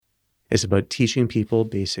It's about teaching people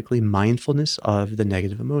basically mindfulness of the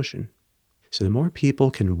negative emotion. So the more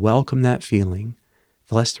people can welcome that feeling,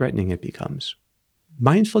 the less threatening it becomes.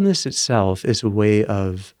 Mindfulness itself is a way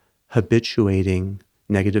of habituating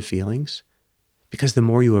negative feelings because the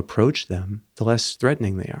more you approach them, the less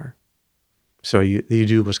threatening they are. So you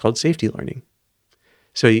do what's called safety learning.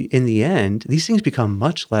 So in the end, these things become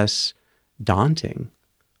much less daunting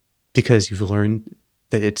because you've learned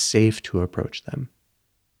that it's safe to approach them.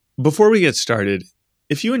 Before we get started,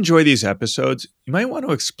 if you enjoy these episodes, you might want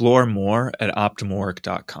to explore more at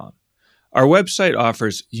optimalwork.com. Our website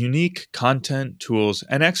offers unique content, tools,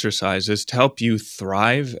 and exercises to help you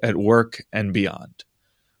thrive at work and beyond.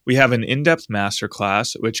 We have an in-depth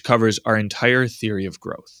masterclass which covers our entire theory of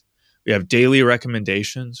growth. We have daily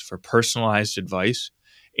recommendations for personalized advice,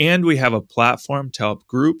 and we have a platform to help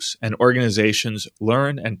groups and organizations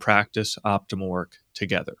learn and practice optimal work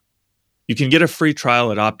together. You can get a free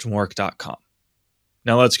trial at optimalwork.com.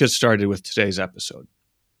 Now let's get started with today's episode.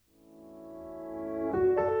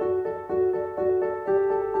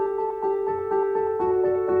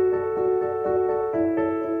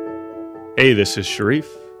 Hey, this is Sharif,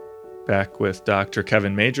 back with Dr.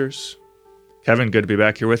 Kevin Majors. Kevin, good to be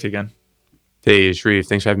back here with you again. Hey, Sharif,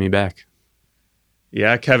 thanks for having me back.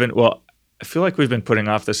 Yeah, Kevin, well, I feel like we've been putting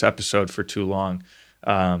off this episode for too long,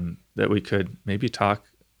 that we could maybe talk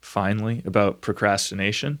finally about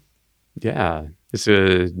procrastination. Yeah, it's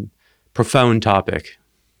a profound topic.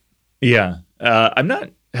 Yeah, I'm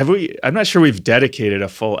not sure we've dedicated a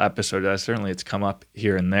full episode to that. Certainly it's come up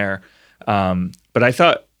here and there. But I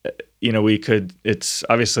thought, it's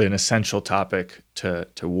obviously an essential topic to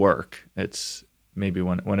work. It's maybe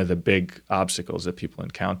one of the big obstacles that people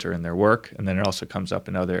encounter in their work. And then it also comes up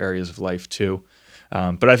in other areas of life too.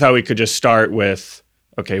 But I thought we could just start with,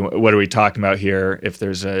 okay, what are we talking about here? If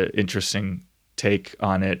there's an interesting take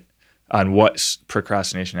on it, on what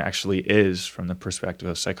procrastination actually is from the perspective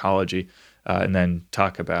of psychology, and then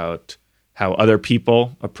talk about how other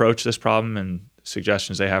people approach this problem and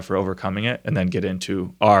suggestions they have for overcoming it, and then get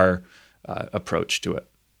into our approach to it.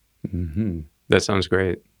 Mm-hmm. That sounds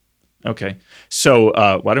great. Okay.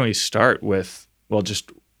 So why don't we start with,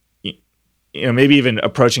 just, maybe even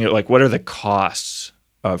approaching it like, what are the costs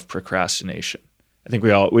of procrastination? I think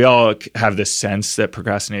we all have this sense that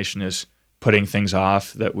procrastination is putting things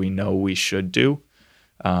off that we know we should do.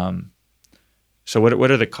 So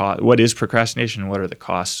what are the costs? What is procrastination, and what are the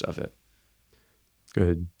costs of it?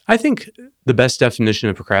 Good. I think the best definition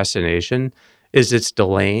of procrastination is it's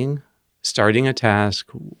delaying starting a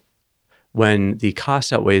task when the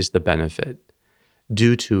cost outweighs the benefit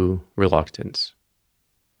due to reluctance.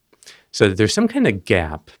 So there's some kind of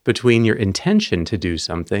gap between your intention to do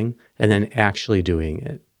something and then actually doing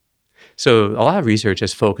it. So a lot of research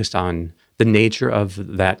has focused on the nature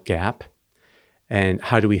of that gap and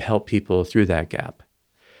how do we help people through that gap.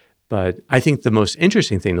 But I think the most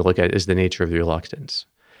interesting thing to look at is the nature of the reluctance.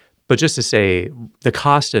 But just to say, the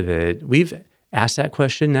cost of it, we've asked that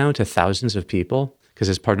question now to thousands of people because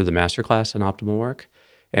it's part of the masterclass on optimal work.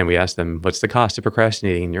 And we asked them, what's the cost of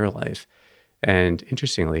procrastinating in your life? And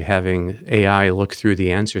interestingly, having AI look through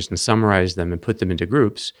the answers and summarize them and put them into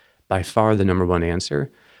groups, by far the number one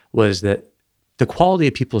answer was that the quality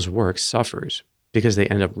of people's work suffers because they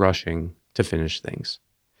end up rushing to finish things.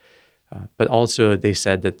 But also they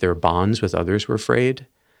said that their bonds with others were frayed.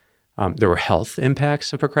 There were health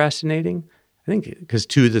impacts of procrastinating. I think because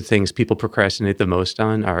two of the things people procrastinate the most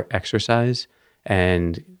on are exercise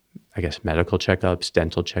and I guess medical checkups,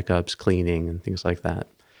 dental checkups, cleaning, and things like that.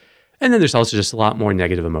 And then there's also just a lot more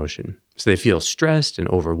negative emotion. So they feel stressed and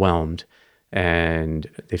overwhelmed, and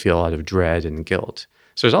they feel a lot of dread and guilt.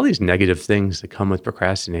 So there's all these negative things that come with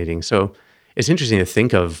procrastinating. So it's interesting to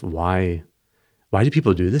think of why do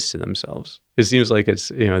people do this to themselves? It seems like it's,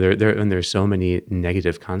 there's so many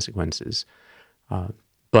negative consequences.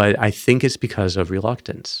 But I think it's because of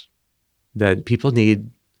reluctance that people need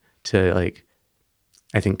to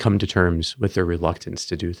come to terms with their reluctance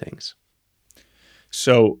to do things.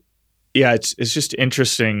 So, yeah, it's just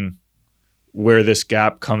interesting where this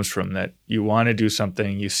gap comes from, that you want to do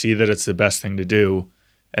something, you see that it's the best thing to do,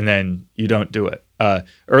 and then you don't do it. A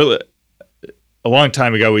long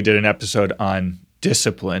time ago, we did an episode on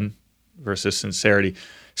discipline versus sincerity.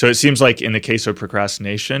 So it seems like in the case of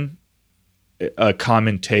procrastination, a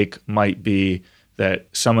common take might be that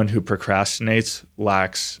someone who procrastinates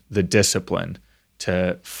lacks the discipline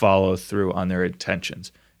to follow through on their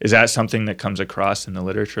intentions. Is that something that comes across in the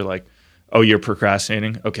literature? Like, oh, you're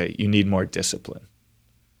procrastinating? Okay, you need more discipline.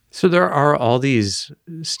 So there are all these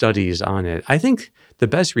studies on it. I think the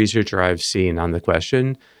best researcher I've seen on the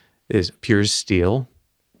question is Piers Steele.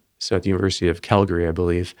 so at the University of Calgary, I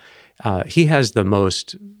believe, he has the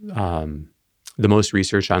most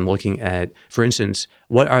research on looking at, for instance,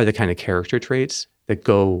 what are the kind of character traits that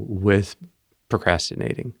go with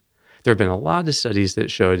procrastinating. There have been a lot of studies that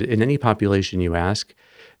showed in any population you ask,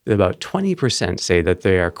 that about 20% say that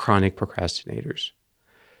they are chronic procrastinators.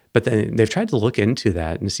 But then they've tried to look into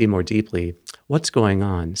that and see more deeply what's going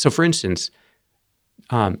on. So, for instance,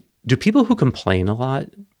 do people who complain a lot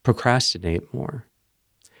procrastinate more?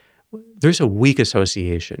 There's a weak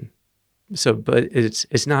association. So, but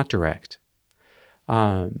it's not direct.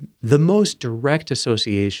 The most direct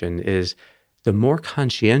association is the more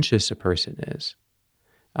conscientious a person is.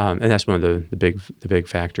 And that's one of the big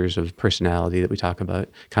factors of personality that we talk about,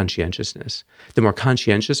 conscientiousness. The more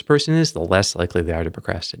conscientious a person is, the less likely they are to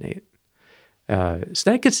procrastinate. So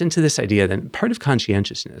that gets into this idea that part of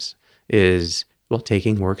conscientiousness is, well,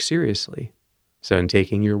 taking work seriously. So, and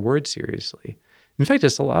taking your word seriously. In fact,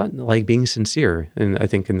 it's a lot like being sincere. And I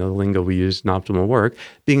think in the lingo we use in optimal work,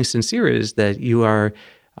 being sincere is that you are,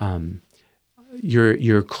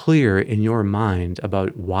 you're clear in your mind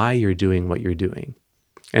about why you're doing what you're doing.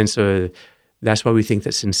 And so that's why we think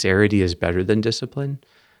that sincerity is better than discipline,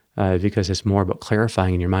 because it's more about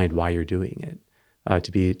clarifying in your mind why you're doing it,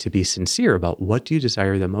 to be sincere about what do you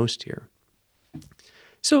desire the most here.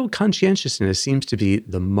 So conscientiousness seems to be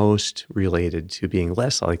the most related to being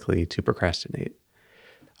less likely to procrastinate.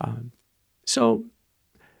 So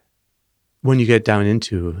when you get down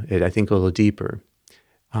into it, I think a little deeper,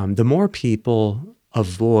 the more people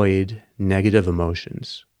avoid negative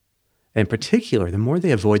emotions, in particular, the more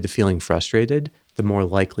they avoid the feeling frustrated, the more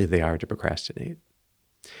likely they are to procrastinate.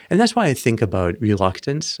 And that's why I think about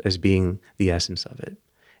reluctance as being the essence of it.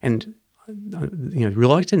 And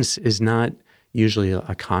reluctance is not usually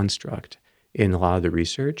a construct in a lot of the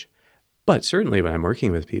research, but certainly when I'm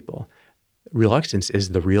working with people, reluctance is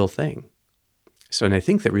the real thing. So, and I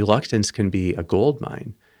think that reluctance can be a gold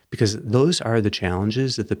mine because those are the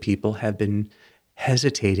challenges that the people have been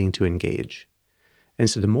hesitating to engage. And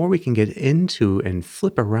so the more we can get into and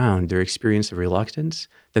flip around their experience of reluctance,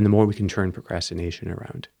 then the more we can turn procrastination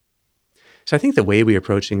around. So I think the way we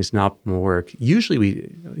approach things in optimal work, usually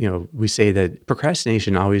we say that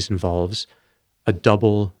procrastination always involves a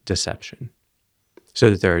double deception. So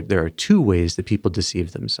that there are two ways that people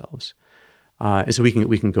deceive themselves. And so we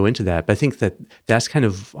can go into that. But I think that that's kind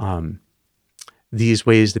of these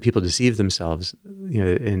ways that people deceive themselves,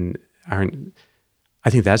 I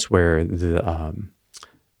think that's where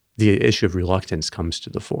the issue of reluctance comes to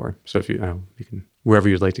the fore. So if you can, wherever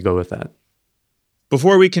you'd like to go with that.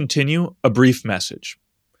 Before we continue, a brief message.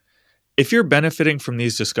 If you're benefiting from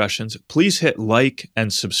these discussions, please hit like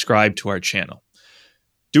and subscribe to our channel.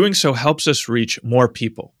 Doing so helps us reach more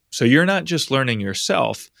people. So you're not just learning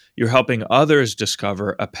yourself, you're helping others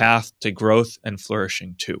discover a path to growth and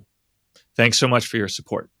flourishing too. Thanks so much for your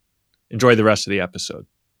support. Enjoy the rest of the episode.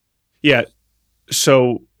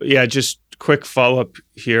 Just quick follow-up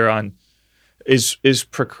here on, is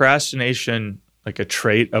procrastination like a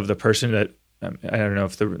trait of the person that, I don't know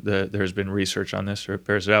if there's been research on this or it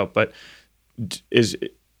bears it out, but is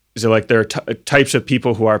it like there are types of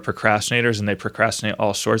people who are procrastinators and they procrastinate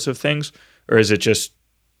all sorts of things? Or is it just,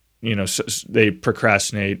 they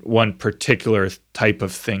procrastinate one particular type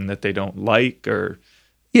of thing that they don't like? Or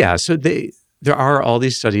yeah, so there are all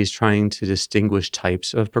these studies trying to distinguish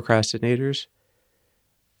types of procrastinators.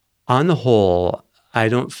 On the whole, I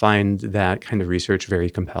don't find that kind of research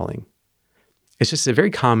very compelling. It's just a very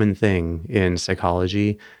common thing in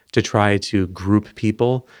psychology to try to group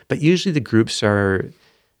people, but usually the groups are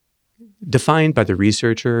defined by the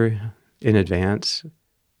researcher in advance,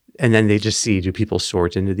 and then they just see, do people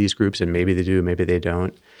sort into these groups, and maybe they do, maybe they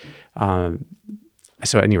don't.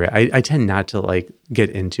 So anyway, I tend not to get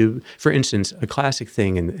into, for instance, a classic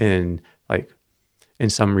thing in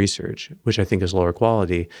some research, which I think is lower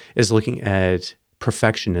quality, is looking at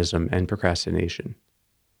perfectionism and procrastination.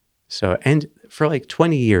 So, and for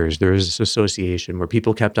 20 years, there was this association where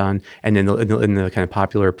people kept on, and in the kind of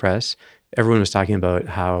popular press, everyone was talking about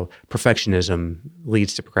how perfectionism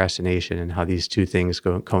leads to procrastination and how these two things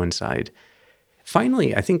coincide.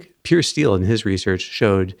 Finally, I think Pierce Steele in his research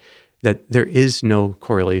showed that there is no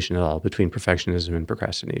correlation at all between perfectionism and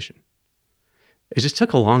procrastination. It just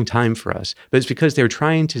took a long time for us, but it's because they were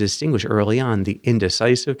trying to distinguish early on the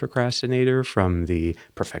indecisive procrastinator from the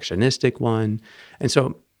perfectionistic one.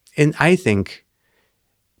 And I think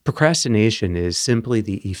procrastination is simply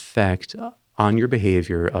the effect on your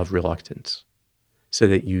behavior of reluctance, so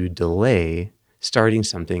that you delay starting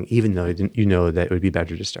something even though you know that it would be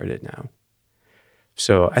better to start it now.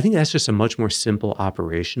 So I think that's just a much more simple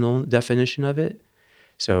operational definition of it.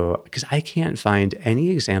 So, because I can't find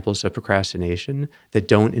any examples of procrastination that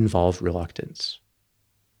don't involve reluctance.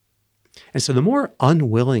 And so the more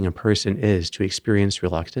unwilling a person is to experience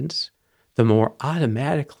reluctance, the more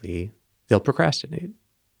automatically they'll procrastinate.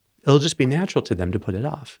 It'll just be natural to them to put it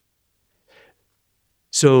off.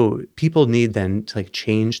 So people need then to like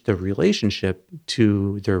change the relationship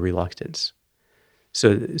to their reluctance.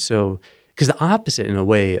 So because the opposite in a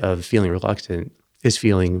way of feeling reluctant is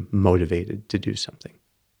feeling motivated to do something.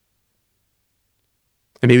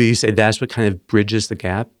 And maybe you say that's what kind of bridges the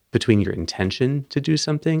gap between your intention to do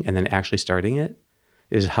something and then actually starting it,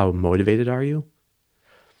 is how motivated are you?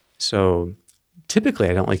 So typically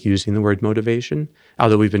I don't like using the word motivation,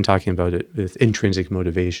 although we've been talking about it with intrinsic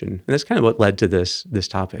motivation. And that's kind of what led to this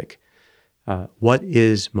topic. What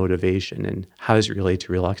is motivation and how does it relate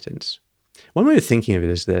to reluctance? One way of thinking of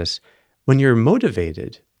it is this: when you're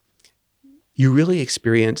motivated, you really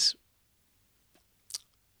experience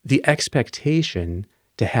the expectation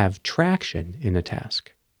to have traction in a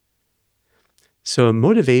task. So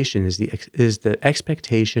motivation is the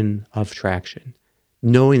expectation of traction,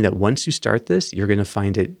 knowing that once you start this, you're going to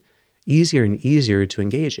find it easier and easier to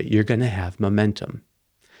engage it. You're going to have momentum.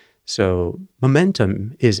 So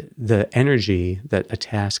momentum is the energy that a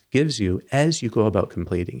task gives you as you go about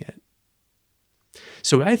completing it.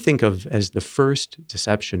 So what I think of as the first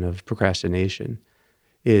deception of procrastination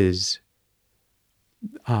is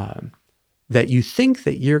that you think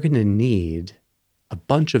that you're going to need a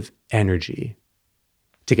bunch of energy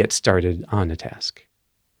to get started on a task.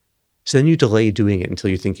 So then you delay doing it until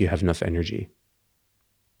you think you have enough energy.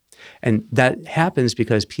 And that happens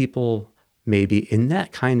because people maybe in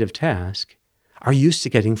that kind of task are used to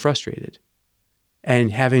getting frustrated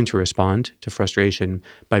and having to respond to frustration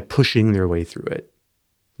by pushing their way through it,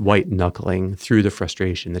 white knuckling through the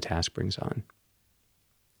frustration the task brings on.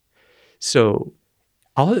 So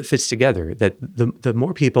all of it fits together, that the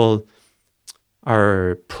more people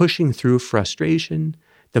are pushing through frustration,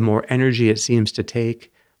 the more energy it seems to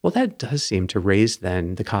take. Well, that does seem to raise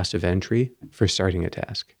then the cost of entry for starting a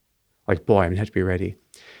task. Like, boy, I'm going to have to be ready.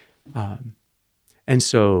 And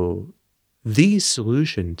so the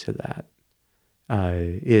solution to that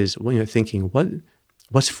is when you're thinking,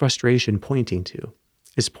 what's frustration pointing to?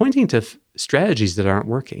 It's pointing to strategies that aren't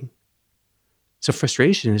working. So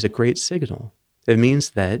frustration is a great signal. It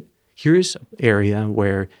means that here's an area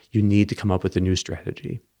where you need to come up with a new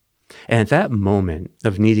strategy. And at that moment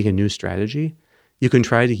of needing a new strategy, you can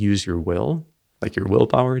try to use your will, like your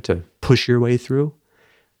willpower, to push your way through.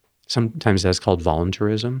 Sometimes that's called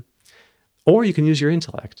voluntarism. Or you can use your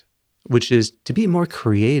intellect, which is to be more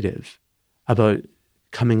creative about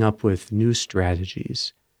coming up with new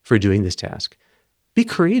strategies for doing this task. Be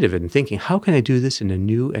creative in thinking, how can I do this in a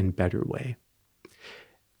new and better way?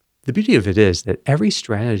 The beauty of it is that every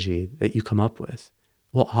strategy that you come up with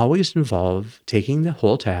will always involve taking the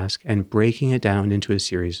whole task and breaking it down into a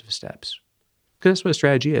series of steps. Because that's what a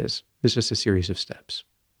strategy is. It's just a series of steps.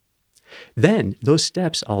 Then those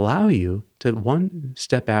steps allow you to, one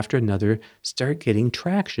step after another, start getting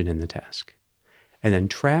traction in the task. And then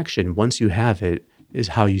traction, once you have it, is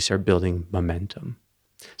how you start building momentum.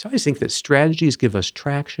 So I think that strategies give us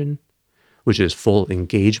traction, which is full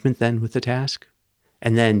engagement then with the task.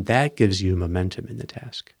 And then that gives you momentum in the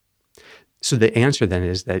task. So the answer then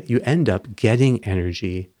is that you end up getting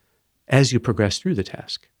energy as you progress through the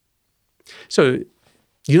task. So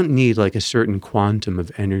you don't need like a certain quantum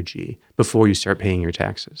of energy before you start paying your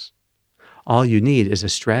taxes. All you need is a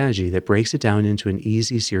strategy that breaks it down into an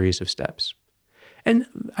easy series of steps. And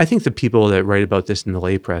I think the people that write about this in the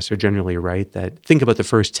lay press are generally right, that think about the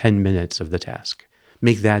first 10 minutes of the task.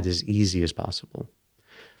 Make that as easy as possible.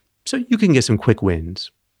 So you can get some quick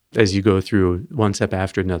wins as you go through one step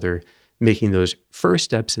after another, making those first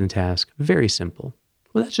steps in the task very simple.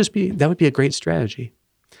 Well, that would be a great strategy.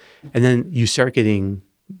 And then you start getting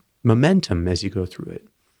momentum as you go through it.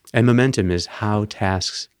 And momentum is how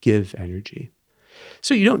tasks give energy.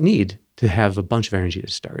 So you don't need to have a bunch of energy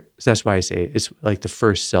to start. So that's why I say it's like the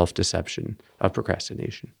first self-deception of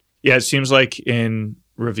procrastination. Yeah, it seems like in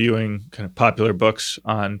reviewing kind of popular books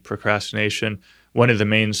on procrastination, one of the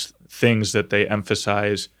main things that they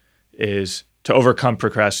emphasize is to overcome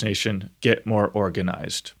procrastination, get more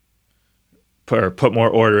organized, put more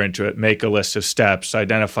order into it, make a list of steps,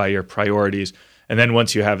 identify your priorities. And then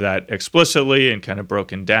once you have that explicitly and kind of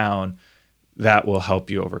broken down, that will help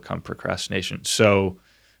you overcome procrastination. So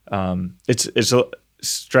it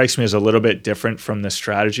strikes me as a little bit different from the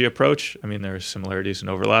strategy approach. I mean, there are similarities and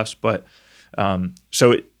overlaps, but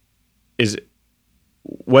so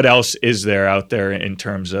what else is there out there in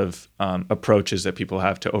terms of approaches that people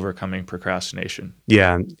have to overcoming procrastination?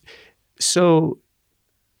 Yeah. So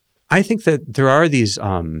I think that there are these,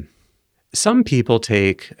 some people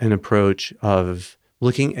take an approach of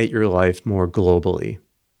looking at your life more globally.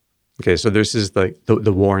 Okay, so this is the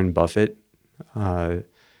Warren Buffett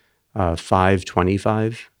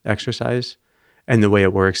 5-25 exercise. And the way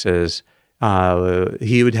it works is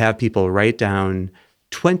he would have people write down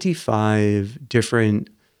 25 different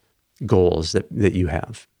goals that you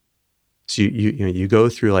have. So you go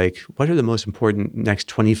through like, what are the most important next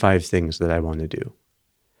 25 things that I want to do?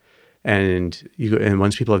 And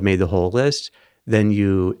once people have made the whole list, then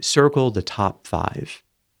you circle the top 5.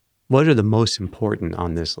 What are the most important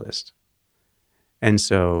on this list? And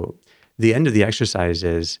so the end of the exercise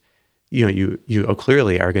is, you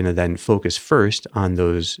clearly are going to then focus first on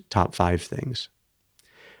those top 5 things.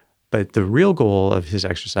 But the real goal of his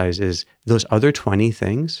exercise is those other 20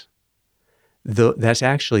 things, that's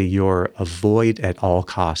actually your avoid at all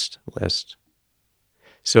cost list.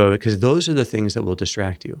 So, because those are the things that will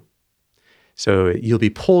distract you. So you'll be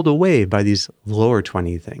pulled away by these lower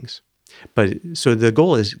 20 things. But so the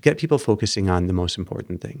goal is get people focusing on the most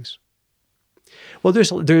important things. Well,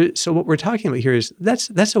 so what we're talking about here is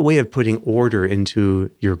that's a way of putting order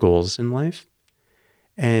into your goals in life.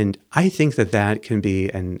 And I think that can be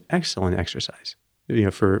an excellent exercise,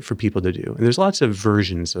 for people to do. And there's lots of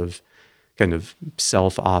versions of kind of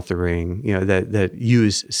self-authoring, that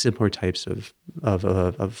use similar types of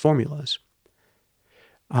formulas.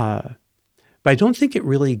 But I don't think it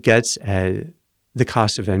really gets at the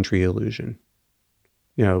cost of entry illusion,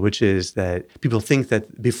 which is that people think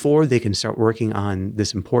that before they can start working on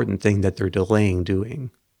this important thing that they're delaying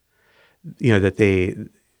doing, that they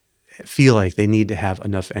feel like they need to have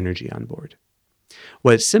enough energy on board.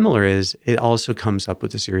 What's similar is it also comes up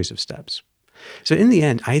with a series of steps. So in the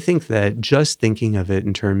end, I think that just thinking of it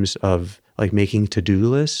in terms of like making to-do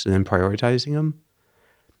lists and then prioritizing them,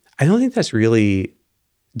 I don't think that's really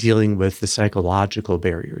dealing with the psychological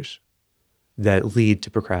barriers that lead to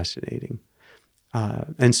procrastinating.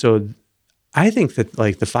 And so I think that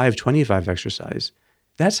like the 5-25 exercise,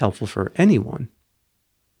 that's helpful for anyone.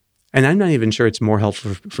 And I'm not even sure it's more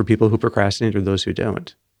helpful for people who procrastinate or those who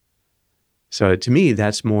don't. So to me,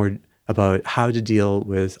 that's more about how to deal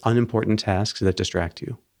with unimportant tasks that distract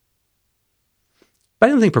you. But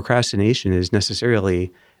I don't think procrastination is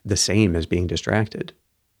necessarily the same as being distracted.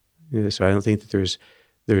 So I don't think that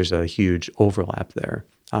there's a huge overlap there.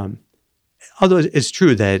 Although it's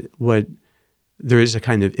true that there is a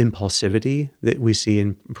kind of impulsivity that we see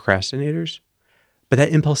in procrastinators, but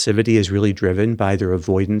that impulsivity is really driven by their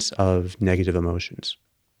avoidance of negative emotions.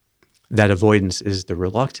 That avoidance is the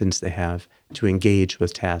reluctance they have to engage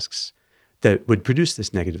with tasks that would produce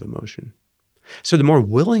this negative emotion. So the more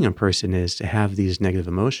willing a person is to have these negative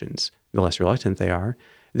emotions, the less reluctant they are,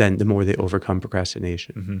 then the more they overcome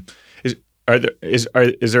procrastination. Mm-hmm.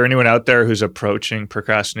 Is there anyone out there who's approaching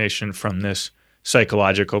procrastination from this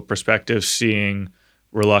psychological perspective, seeing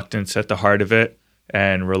reluctance at the heart of it,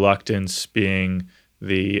 and reluctance being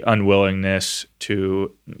the unwillingness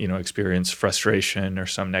to, experience frustration or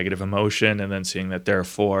some negative emotion, and then seeing that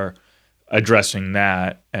therefore addressing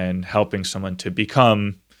that and helping someone to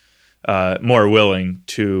become more willing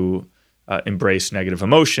to embrace negative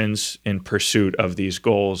emotions in pursuit of these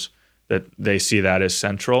goals, that they see that as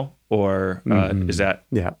central? Or is that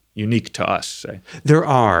unique to us, say? There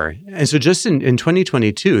are. And so just in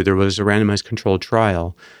 2022, there was a randomized controlled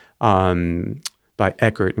trial by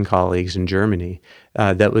Eckert and colleagues in Germany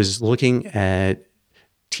that was looking at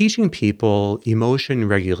teaching people emotion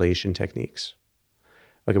regulation techniques.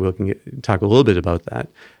 Okay, we can talk a little bit about that.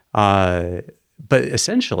 But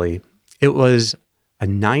essentially, it was a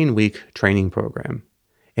 9-week training program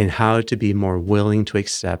in how to be more willing to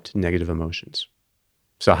accept negative emotions.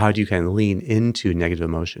 So how do you kind of lean into negative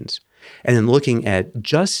emotions? And then looking at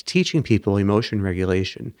just teaching people emotion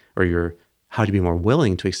regulation, or how to be more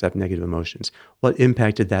willing to accept negative emotions. What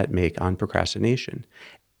impact did that make on procrastination?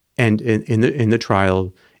 And in the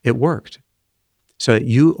trial, it worked. So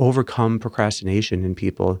you overcome procrastination in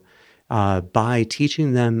people by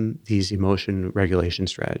teaching them these emotion regulation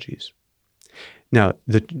strategies. Now,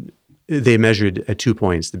 they measured at 2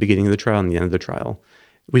 points, the beginning of the trial and the end of the trial.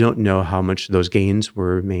 We don't know how much those gains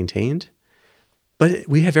were maintained, but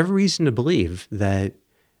we have every reason to believe that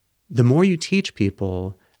the more you teach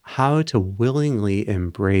people how to willingly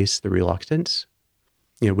embrace the reluctance,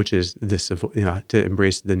 which is this, to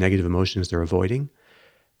embrace the negative emotions they're avoiding,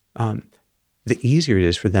 the easier it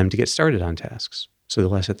is for them to get started on tasks, so the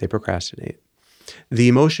less that they procrastinate. The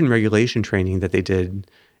emotion regulation training that they did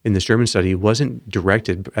in this German study wasn't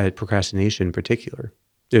directed at procrastination in particular.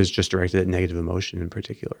 It was just directed at negative emotion in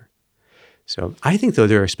particular. So I think, though,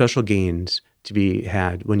 there are special gains to be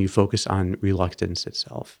had when you focus on reluctance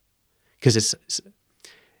itself. Because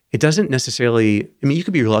it doesn't necessarily, I mean, you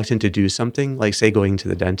could be reluctant to do something, like, say, going to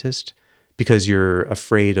the dentist, because you're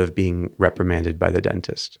afraid of being reprimanded by the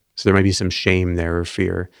dentist. So there might be some shame there or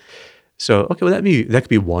fear. So, okay, well, that could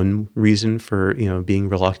be one reason for, being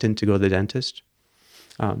reluctant to go to the dentist.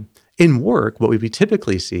 In work, what we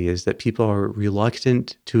typically see is that people are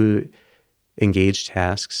reluctant to engage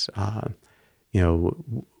tasks,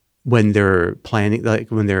 when they're planning,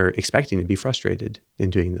 like when they're expecting to be frustrated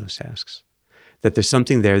in doing those tasks, that there's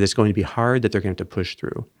something there that's going to be hard that they're going to have to push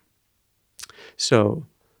through. So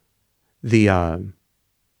this kind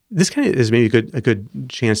of is maybe a good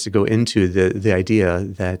chance to go into the idea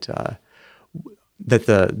that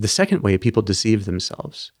the second way people deceive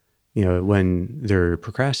themselves, when they're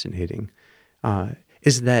procrastinating,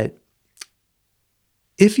 is that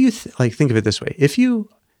if you think of it this way, if you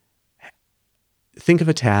think of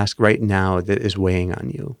a task right now that is weighing on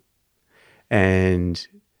you, and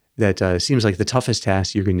that seems like the toughest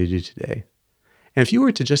task you're going to do today, and if you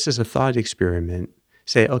were to, just as a thought experiment,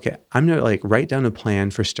 say, okay, I'm going to write down a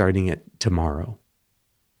plan for starting it tomorrow.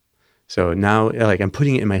 So now, I'm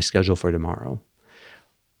putting it in my schedule for tomorrow.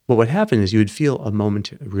 What would happen is you would feel a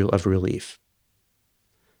moment of relief.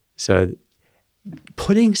 So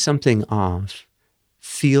putting something off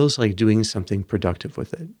feels like doing something productive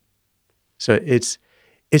with it. So it's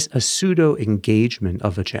a pseudo engagement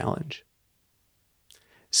of a challenge.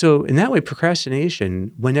 So in that way,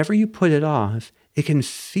 procrastination, whenever you put it off, it can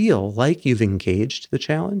feel like you've engaged the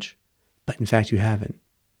challenge, but in fact you haven't.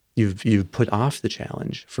 You've put off the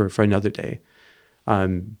challenge for another day.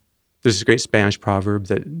 There's this great Spanish proverb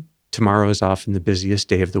that tomorrow is often the busiest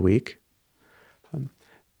day of the week.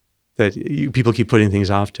 People keep putting things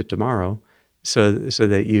off to tomorrow, so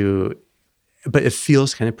that but it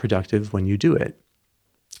feels kind of productive when you do it.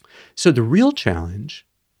 So the real challenge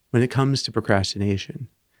when it comes to procrastination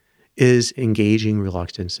is engaging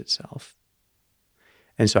reluctance itself.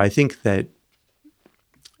 And so I think that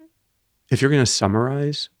if you're going to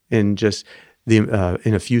summarize in just in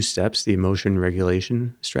a few steps, the emotion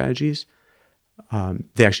regulation strategies,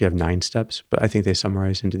 they actually have 9 steps, but I think they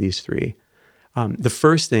summarize into these 3. The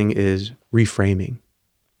first thing is reframing.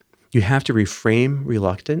 You have to reframe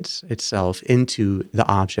reluctance itself into the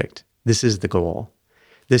object. This is the goal.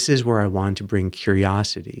 This is where I want to bring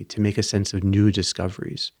curiosity, to make a sense of new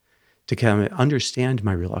discoveries, to kind of understand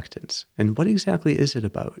my reluctance. And what exactly is it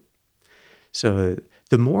about? So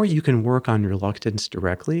the more you can work on reluctance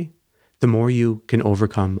directly, the more you can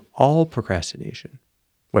overcome all procrastination,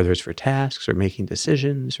 whether it's for tasks or making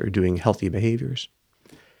decisions or doing healthy behaviors.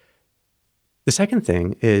 The second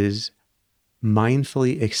thing is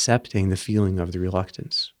mindfully accepting the feeling of the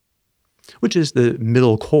reluctance, which is the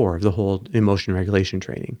middle core of the whole emotion regulation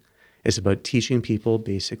training. It's about teaching people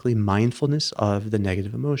basically mindfulness of the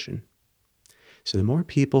negative emotion. So the more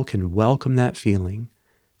people can welcome that feeling,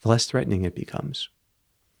 the less threatening it becomes.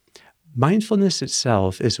 Mindfulness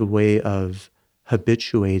itself is a way of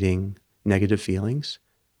habituating negative feelings,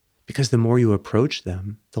 because the more you approach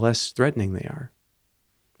them, the less threatening they are.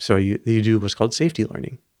 So you do what's called safety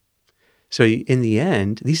learning. So in the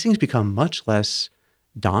end, these things become much less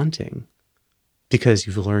daunting because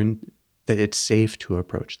you've learned that it's safe to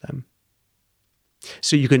approach them.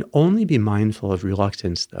 So you can only be mindful of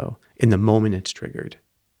reluctance, though, in the moment it's triggered.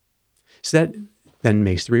 So that then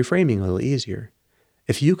makes the reframing a little easier.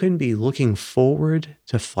 If you can be looking forward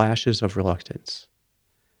to flashes of reluctance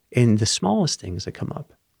in the smallest things that come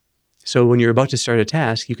up. So when you're about to start a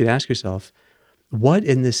task, you could ask yourself, what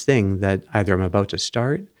in this thing that either I'm about to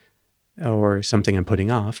start or something I'm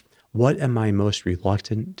putting off, what am I most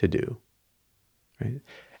reluctant to do? Right?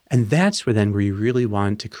 And that's where you really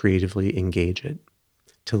want to creatively engage it,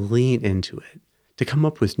 to lean into it, to come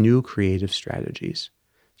up with new creative strategies,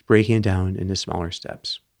 breaking it down into smaller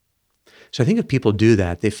steps. So I think if people do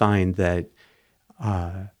that, they find that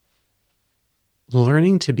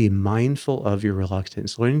learning to be mindful of your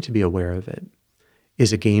reluctance, learning to be aware of it,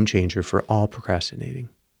 is a game changer for all procrastinating.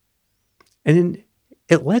 And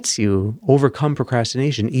it lets you overcome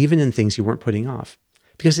procrastination even in things you weren't putting off.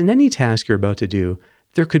 Because in any task you're about to do,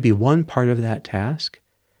 there could be one part of that task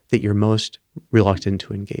that you're most reluctant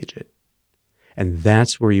to engage in. And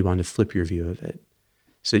that's where you want to flip your view of it,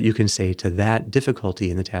 so that you can say to that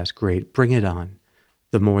difficulty in the task, great, bring it on.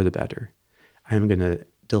 The more, the better. I'm going to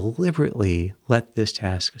deliberately let this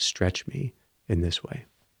task stretch me in this way.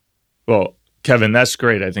 Well, Kevin, that's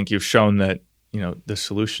great. I think you've shown that, the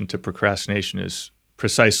solution to procrastination is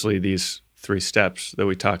precisely these 3 steps that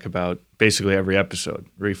we talk about basically every episode,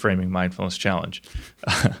 reframing mindfulness challenge.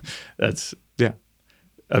 That's Yeah.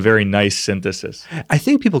 a very nice synthesis. I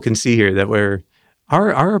think people can see here that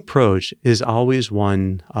our approach is always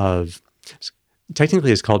one of,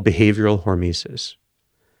 technically it's called behavioral hormesis.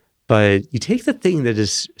 But you take the thing that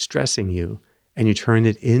is stressing you and you turn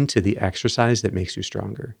it into the exercise that makes you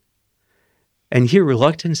stronger. And here,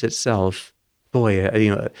 reluctance itself, boy,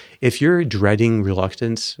 if you're dreading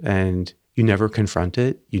reluctance and you never confront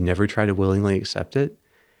it, you never try to willingly accept it,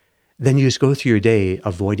 then you just go through your day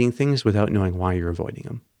avoiding things without knowing why you're avoiding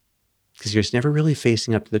them, because you're just never really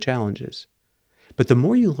facing up to the challenges. But the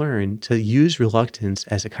more you learn to use reluctance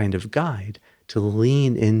as a kind of guide to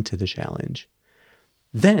lean into the challenge,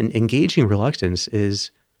 then engaging reluctance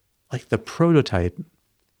is like the prototype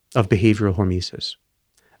of behavioral hormesis,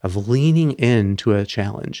 of leaning into a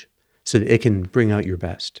challenge so that it can bring out your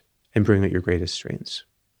best and bring out your greatest strengths.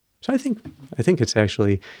 So I think it's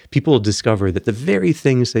actually, people discover that the very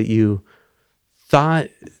things that you thought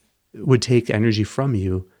would take energy from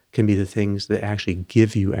you can be the things that actually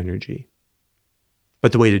give you energy.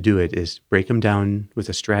 But the way to do it is break them down with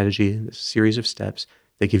a strategy, a series of steps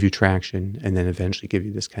that give you traction and then eventually give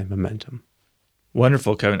you this kind of momentum.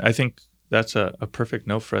 Wonderful, Kevin. I think that's a perfect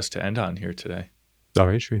note for us to end on here today. All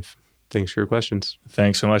right, Sharif. Thanks for your questions.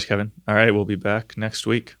 Thanks so much, Kevin. All right, we'll be back next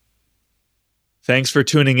week. Thanks for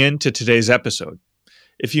tuning in to today's episode.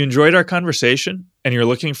 If you enjoyed our conversation and you're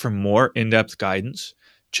looking for more in-depth guidance,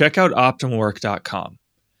 check out optimalwork.com,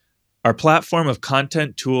 our platform of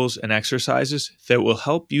content, tools, and exercises that will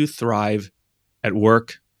help you thrive at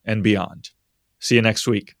work and beyond. See you next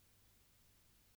week.